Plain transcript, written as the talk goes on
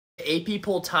AP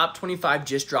poll top 25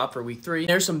 just dropped for week 3.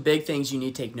 There's some big things you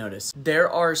need to take notice. There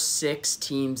are 6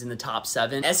 teams in the top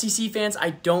 7. SEC fans,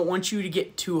 I don't want you to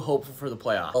get too hopeful for the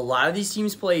playoff. A lot of these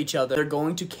teams play each other. They're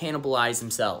going to cannibalize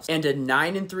themselves. And a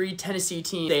 9-3 Tennessee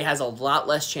team, they has a lot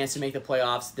less chance to make the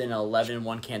playoffs than an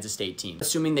 11-1 Kansas State team,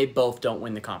 assuming they both don't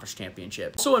win the conference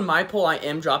championship. So in my poll, I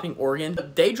am dropping Oregon.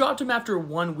 They dropped them after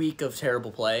 1 week of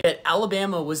terrible play. Yet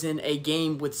Alabama was in a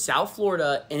game with South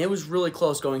Florida, and it was really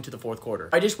close going to the 4th quarter.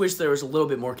 I just wish there was a little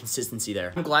bit more consistency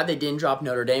there. I'm glad they didn't drop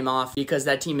Notre Dame off because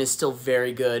that team is still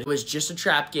very good. It was just a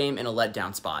trap game and a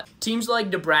letdown spot. Teams like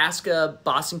Nebraska,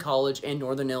 Boston College, and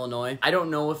Northern Illinois, I don't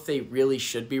know if they really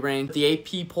should be ranked. The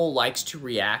AP poll likes to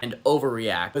react and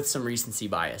overreact with some recency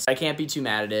bias. I can't be too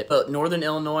mad at it, but Northern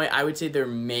Illinois, I would say they're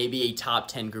maybe a top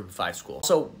 10 group of 5 school.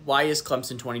 So why is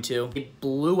Clemson 22? They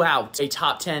blew out a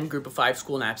top 10 group of 5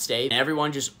 school in App State, and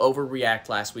everyone just overreacted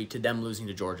last week to them losing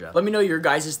to Georgia. Let me know your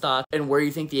guys' thoughts and where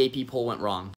you think the AP poll went wrong.